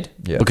they'd made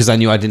because I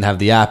knew I didn't have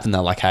the app, and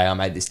they're like, "Hey, I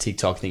made this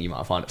TikTok. Think you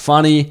might find it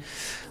funny."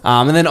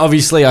 And then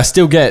obviously I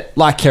still get,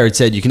 like Kerrod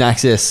said, you can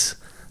access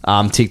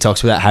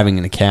TikToks without having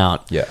an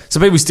account. Yeah. So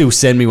people still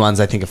send me ones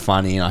they think are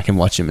funny, and I can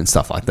watch them and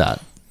stuff like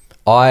that.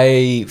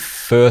 I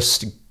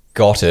first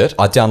got it.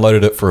 I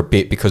downloaded it for a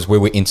bit because we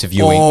were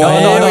interviewing. Here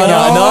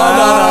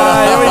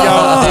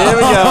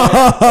we go.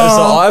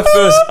 So I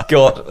first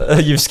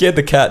got. You've scared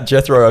the cat.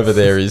 Jethro over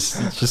there he's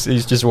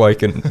just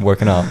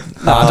woken up.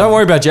 Don't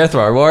worry about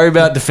Jethro. Worry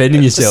about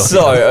defending yourself.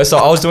 So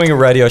I was doing a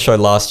radio show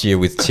last year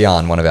with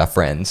Tian, one of our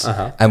friends,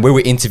 and we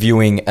were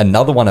interviewing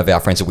another one of our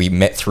friends that we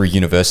met through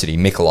university,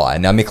 Mikolai.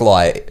 Now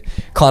Mikolai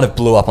kind of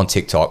blew up on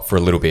TikTok for a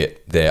little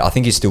bit there. I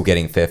think he's still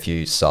getting a fair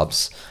few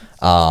subs.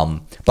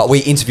 But we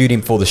interviewed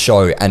him for the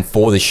show, and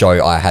for the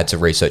show I had to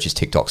research his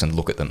TikToks and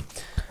look at them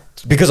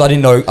because I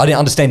didn't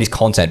understand his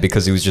content,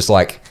 because he was just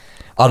like,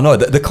 I don't know,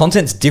 the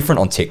content's different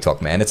on TikTok,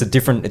 man. It's a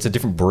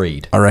different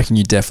breed. I reckon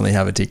you definitely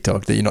have a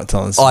TikTok that you're not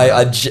telling us.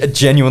 I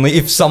genuinely,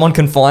 if someone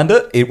can find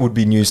it, it would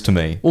be news to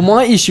me. Well,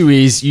 my issue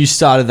is you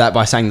started that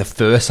by saying the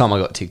first time I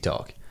got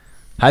TikTok.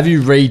 Have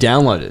you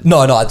re-downloaded? No,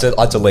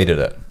 I deleted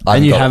it.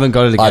 And you haven't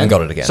got it again? I haven't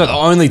got it again. So the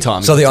only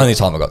time. So the only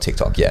time I got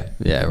TikTok, yeah.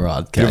 Yeah,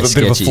 right. Bit Okay, of a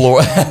sketchy. flaw.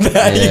 You give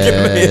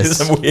me Yes.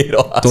 some weird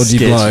eyes. Dodgy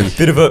bloke.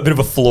 Bit of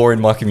a flaw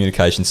in my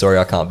communication. Sorry,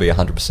 I can't be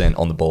 100%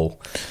 on the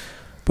ball.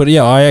 But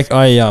yeah,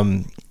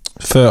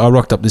 I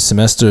rocked up this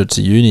semester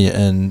to uni,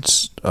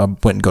 and I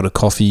went and got a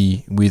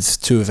coffee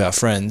with two of our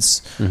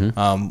friends.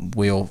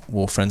 We all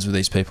were friends with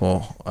these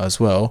people as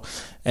well,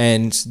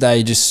 and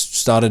they just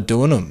started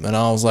doing them, and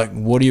I was like,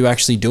 "What are you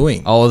actually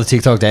doing?" Oh, the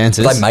TikTok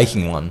dances. Like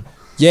making one.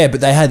 Yeah,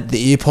 but they had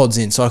the earpods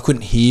in, so I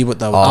couldn't hear what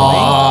they were doing.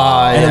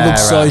 yeah, And it looked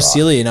so right.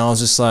 silly, and I was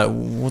just like,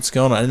 "What's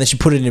going on?" And then she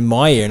put it in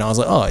my ear, and I was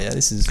like, "Oh yeah,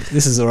 this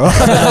is alright."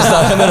 And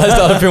then I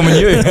started filming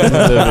you.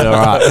 All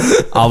right.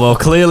 Oh, well,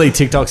 clearly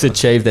TikTok's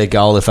achieved their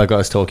goal if I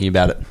got us talking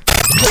about it.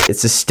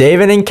 It's a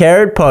Steven and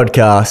Kerrod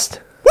podcast.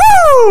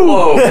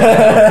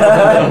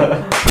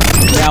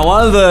 Now,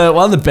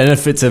 one of the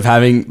benefits of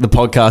having the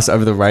podcast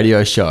over the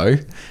radio show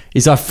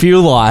is I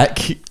feel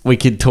like we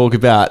could talk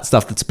about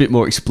stuff that's a bit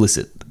more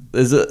explicit.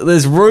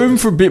 There's room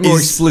for a bit more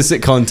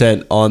explicit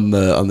content on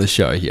the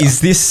show here.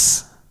 Is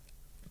this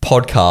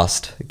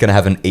podcast going to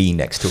have an E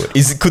next to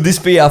it? Could this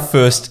be our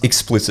first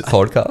explicit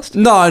podcast?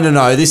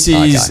 No. This is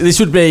Okay. this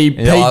would be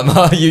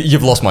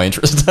You've lost my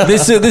interest.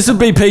 this would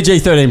be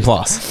PG-13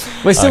 plus.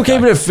 We're still Okay.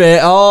 keeping it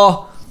fair.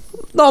 Oh,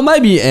 no,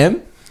 maybe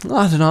M.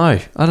 I don't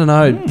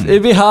know.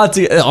 It'd be hard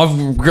to. I've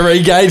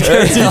regained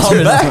Kerrod's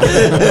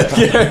interest.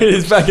 Kerrod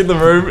is back in the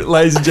room,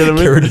 ladies and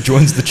gentlemen. Kerrod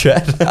joins the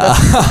chat.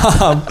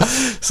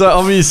 So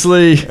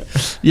obviously,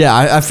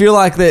 yeah, I feel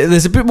like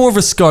there's a bit more of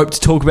a scope to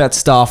talk about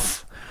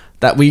stuff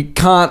that we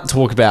can't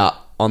talk about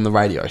on the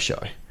radio show.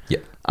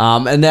 Yep.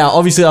 And now,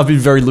 obviously, I've been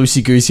very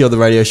loosey-goosey on the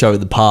radio show in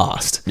the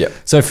past. Yep.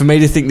 So for me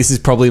to think this is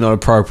probably not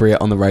appropriate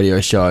on the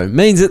radio show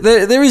means that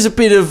there is a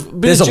bit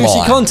of There's a juicy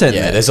line. content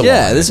Yeah, there. there's a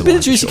line. There's a bit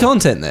of juicy for sure.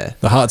 content there.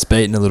 The heart's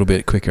beating a little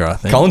bit quicker, I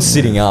think. Cohen's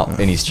sitting up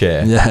in his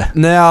chair. Yeah.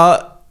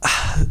 Now,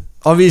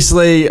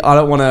 obviously, I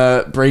don't want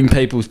to bring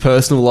people's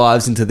personal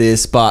lives into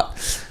this, but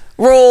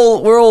we're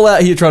all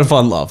out here trying to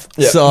find love.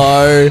 Yep.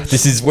 So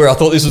This is where I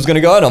thought this was going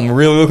to go, and I'm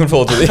really looking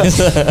forward to this.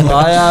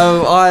 I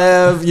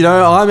have,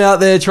 I'm out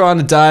there trying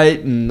to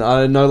date, and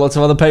I know lots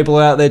of other people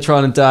out there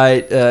trying to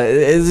date.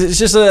 It's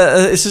just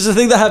a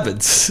thing that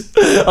happens.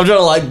 I'm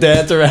trying to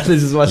dance around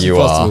this as much You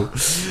as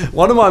possible.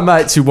 One of my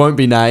mates who won't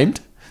be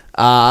named,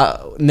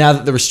 now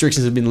that the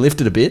restrictions have been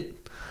lifted a bit,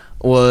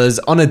 was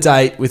on a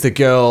date with a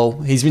girl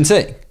he's been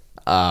seeing.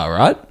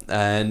 Right,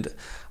 and Do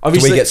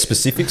obviously we get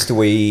specifics?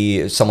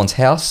 Someone's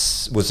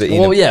house? Was it in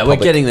Well, a yeah, public-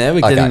 we're getting there. We're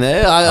Okay. getting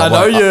there. I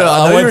know won't- you. I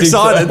know won't you're dig too-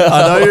 excited.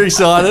 I know you're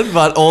excited,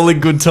 but all in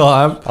good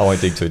time. I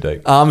won't dig too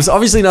deep. So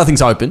obviously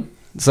nothing's open,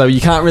 so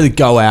you can't really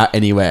go out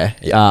anywhere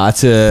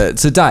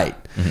to date.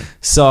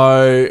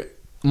 So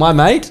my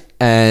mate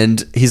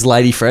and his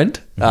lady friend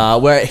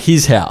were at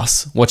his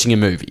house watching a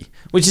movie,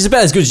 which is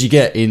about as good as you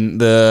get in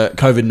the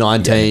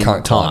COVID-19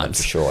 Current climate, times.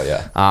 for sure,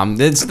 yeah.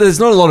 There's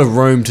not a lot of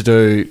room to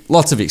do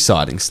lots of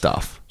exciting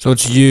stuff. So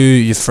it's you,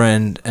 your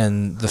friend,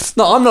 and the...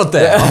 No, I'm not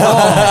there.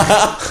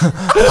 I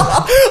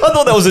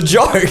thought that was a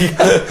joke.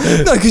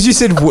 No, because you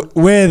said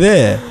we're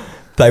there.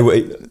 They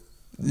were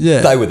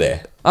Yeah. they were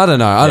there. I don't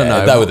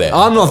know. They were there.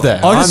 I'm not there.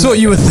 I just thought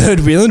you were third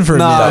wheeling for a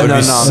No, minute.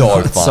 That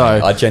would be so funny.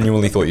 So- I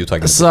genuinely thought you were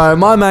taking. So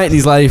my mate and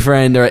his lady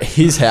friend are at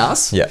his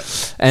house. Yeah.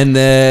 And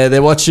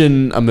they're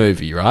watching a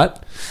movie, right?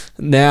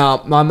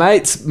 Now, my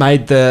mate's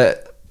made the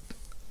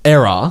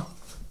error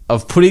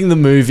of putting the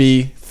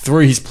movie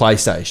through his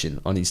PlayStation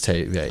on his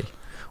TV,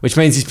 which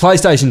means his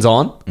PlayStation's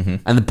on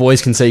and the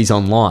boys can see he's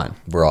online.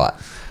 Right.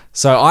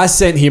 So I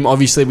sent him,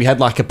 obviously we had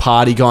like a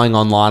party going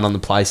online on the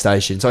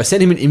PlayStation. So I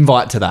sent him an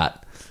invite to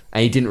that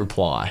and he didn't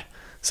reply.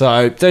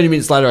 So 30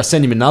 minutes later, I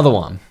sent him another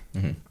one.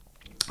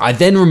 I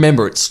then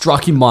remember it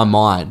struck in my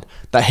mind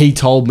that he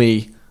told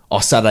me,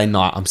 Saturday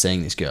night I'm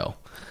seeing this girl.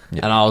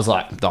 Yeah. And I was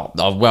like,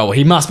 oh, well,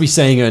 he must be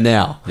seeing her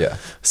now. Yeah.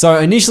 So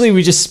initially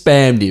we just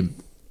spammed him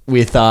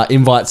with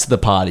invites to the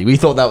party. We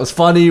thought that was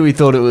funny. We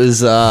thought it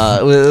was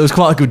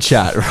quite a good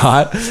chat,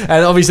 right?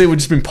 And obviously we've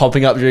just been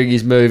popping up during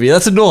his movie.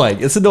 That's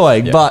annoying. It's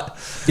annoying, Yeah. but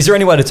Is there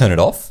any way to turn it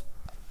off?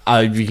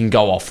 you can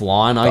go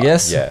offline, I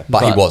guess. yeah,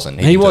 but he wasn't.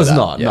 He He didn't do was that.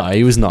 not. Yeah. No,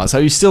 he was not.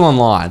 So he's still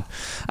online.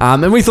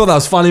 And we thought that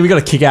was funny. We got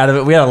a kick out of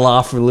it. We had a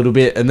laugh for a little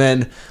bit. And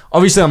then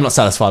obviously I'm not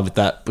satisfied with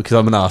that because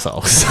I'm an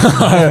arsehole. So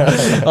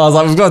I was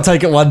like, we've got to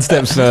take it one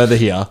step further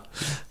here.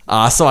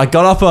 So I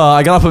got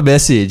up a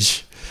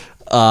message,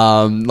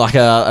 like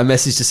a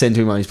message to send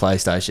to him on his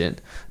PlayStation.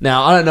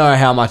 Now, I don't know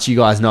how much you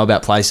guys know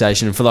about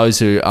PlayStation. And for those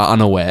who are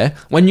unaware,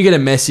 when you get a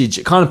message,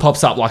 it kind of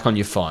pops up like on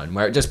your phone,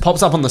 where it just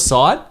pops up on the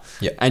side.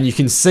 Yeah. And you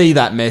can see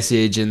that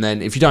message, and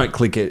then if you don't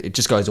click it, it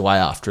just goes away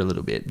after a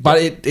little bit. But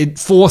it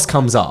force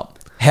comes up.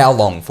 How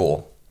long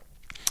for?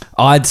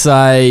 I'd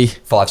say...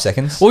 5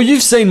 seconds? Well,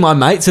 you've seen my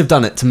mates have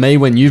done it to me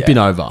when you've been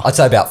over. I'd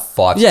say about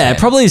 5 to Yeah, 10.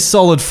 probably a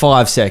solid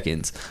 5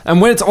 seconds.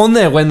 And when it's on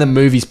there, when the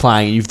movie's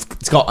playing,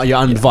 it's got your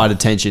undivided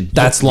attention.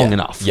 That's long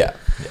enough. Yeah.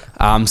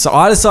 So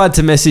I decided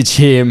to message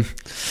him,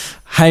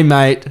 hey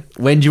mate,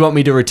 when do you want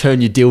me to return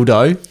your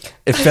dildo?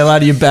 It fell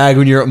out of your bag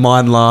when you were at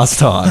mine last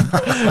time.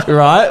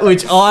 Right?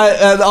 Which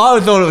I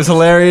thought it was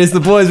hilarious.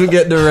 The boys were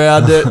getting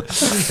around it.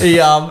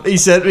 He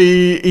sent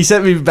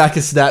me back a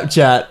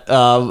Snapchat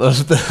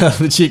of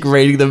the chick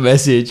reading the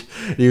message.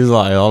 He was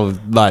like, oh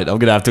mate, I'm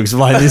gonna have to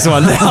explain this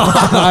one now.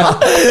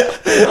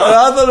 And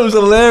I thought it was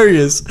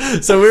hilarious.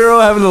 So we were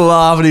all having a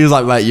laugh and he was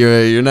like, mate,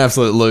 you're an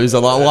absolute loser.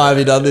 I'm like, why have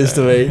you done this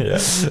to me? Yeah.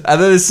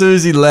 And then as soon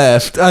as the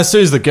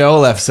girl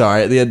left,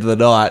 at the end of the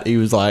night, he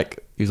was like,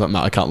 mate,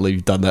 I can't believe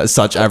you've done that. It's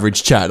such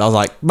average chat. And I was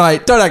like,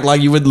 mate, don't act like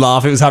you wouldn't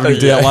laugh. It was having to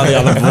do that one of the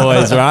other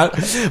boys, right?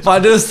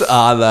 But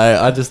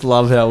I just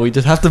love how we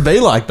just have to be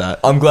like that.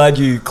 I'm glad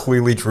you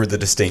clearly drew the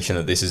distinction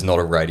that this is not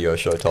a radio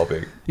show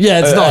topic. Yeah,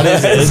 it's not,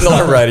 is it? It's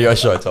not a radio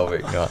show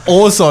topic. No.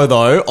 Also,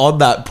 though, on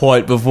that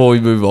point, before we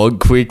move on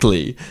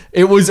quickly,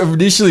 it was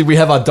initially, we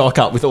have our doc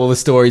up with all the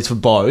stories for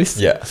both.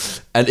 Yeah.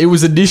 And it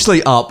was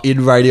initially up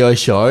in radio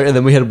show, and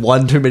then we had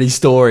one too many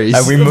stories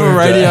And we for moved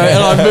radio, it.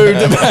 and I moved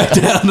it back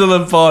down to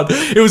the pod.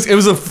 It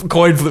was a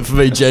coin flip for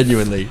me,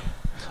 genuinely.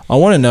 I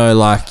want to know,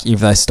 like, if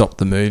they stopped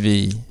the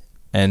movie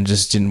and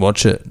just didn't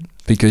watch it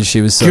because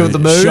she was so Killed the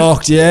mood?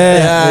 shocked.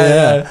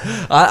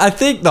 Yeah. I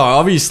think though,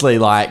 obviously,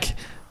 like,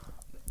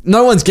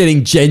 no one's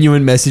getting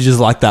genuine messages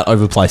like that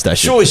over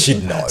PlayStation. Surely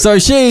she'd know. So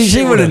she would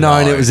have would've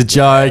known known. it was a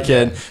joke,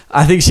 and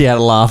I think she had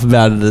a laugh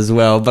about it as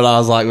well. But I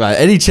was like, mate,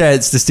 any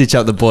chance to stitch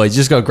up the boys,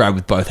 just got to grab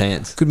with both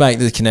hands. Could make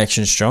the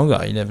connection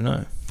stronger. You never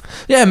know.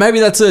 Yeah, maybe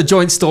that's a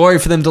joint story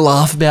for them to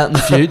laugh about in the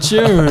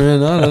future.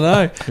 And I don't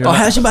know. Oh,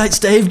 how's your mate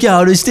Steve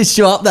going? Who stitched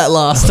you up that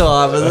last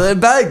time? And then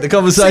bang, the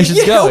conversation's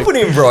You're going.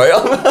 helping him, bro.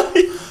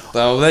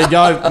 Well, there you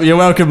go. You're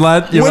welcome,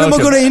 lad. You're When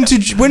welcome. when are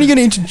you going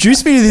to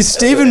introduce me to this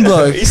Stephen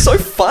bloke? He's so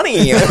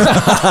funny.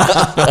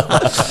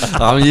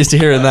 I'm used to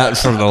hearing that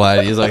from the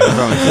ladies. Like, I'm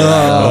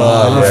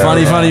a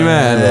funny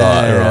man.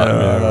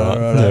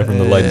 Right. From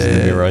the ladies in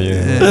the mirror,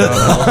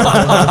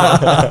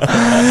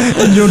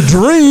 In your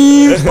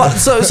dreams. But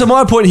so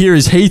my point here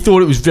is he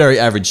thought it was very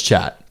average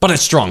chat, but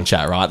it's strong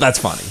chat, right? That's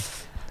funny.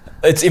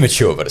 It's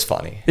immature, but it's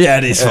funny. Yeah,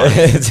 it is funny.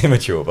 It's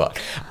immature, but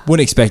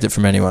Wouldn't expect it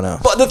from anyone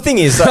else. the thing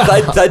is,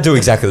 they do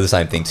exactly the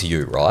same thing to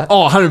you, right?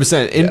 Oh,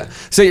 100%. Yeah.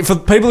 See, for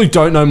people who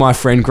don't know my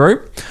friend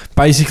group,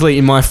 basically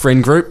in my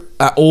friend group,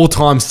 at all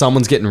times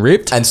someone's getting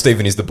ripped. And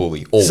Stephen is the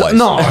bully, always.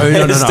 No.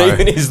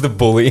 Stephen is the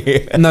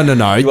bully. No. You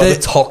are They're-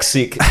 the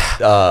toxic.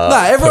 No,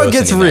 everyone person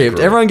gets in that ripped.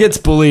 group. Everyone gets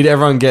bullied.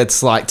 Everyone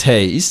gets like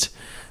teased.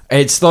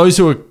 It's those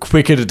who are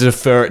quicker to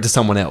defer it to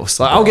someone else.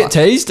 Like I'll get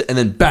teased and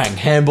then bang,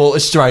 handball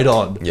is straight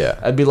on. Yeah.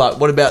 I'd be like,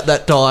 what about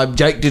that time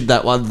Jake did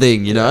that one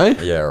thing, you know?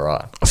 Yeah,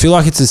 right. I feel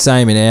like it's the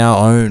same in our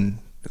own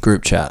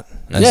group chat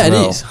as Yeah,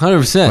 well. it is.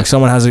 100%. Like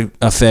someone has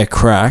a fair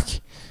crack,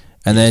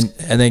 and then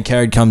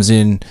Kerrod comes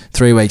in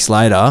 3 weeks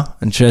later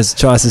and tries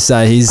to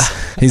say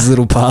his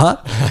little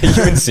part. Are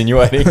you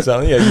insinuating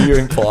something? Are you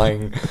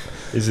implying?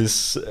 Is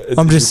this?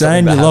 I'm just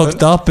saying you're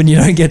locked up and you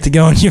don't get to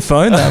go on your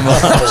phone that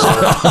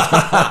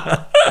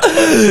much.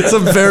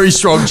 Some very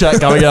strong chat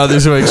coming out of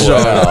this week's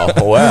show.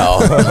 Wow.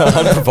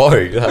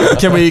 Unprovoked.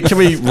 Can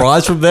we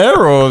rise from there,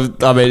 or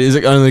I mean, is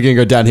it only going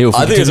to go downhill?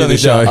 I think it's only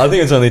I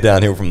think it's only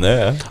downhill from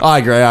there. I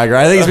agree. I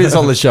think it's been a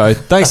solid show.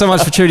 Thanks so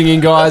much for tuning in,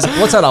 guys.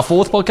 What's that? Our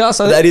fourth podcast?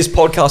 I think? That is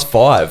podcast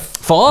 5.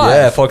 5.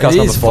 Yeah, podcast It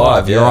number is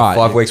 5. You're Yeah, right.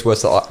 5 weeks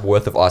worth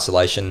of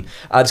isolation.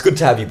 It's good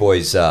to have you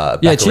boys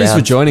back cheers for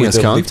around joining with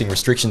us, the Coen. lifting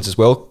restrictions as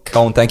well.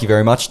 Coen, thank you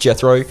very much.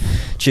 Jethro,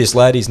 cheers,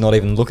 lad. He's not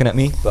even looking at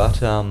me, but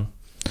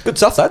good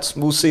stuff.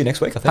 We'll see you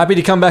next week, I think. Happy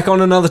to come back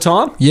on another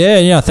time.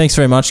 Yeah. Thanks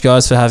very much,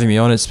 guys, for having me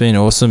on. It's been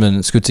awesome, and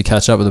it's good to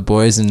catch up with the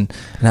boys and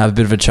have a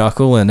bit of a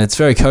chuckle. And it's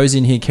very cozy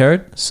in here,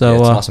 Kerrod. So, Yeah,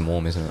 it's nice and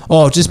warm, isn't it?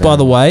 oh, just by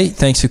the way,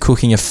 thanks for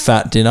cooking a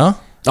fat dinner.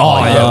 Oh,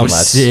 yeah, it welcome, was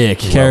lads. sick.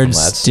 You're welcome, Kerrod's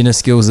lads. dinner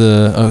skills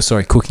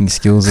cooking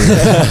skills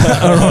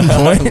are on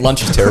point.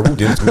 Lunch is terrible.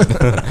 Dinner's good.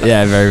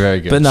 Yeah, very,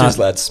 very good. But no, Cheers,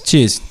 lads.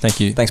 Cheers. Thank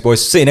you. Thanks,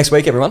 boys. See you next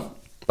week, everyone.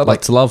 Bye-bye.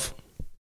 Like to love.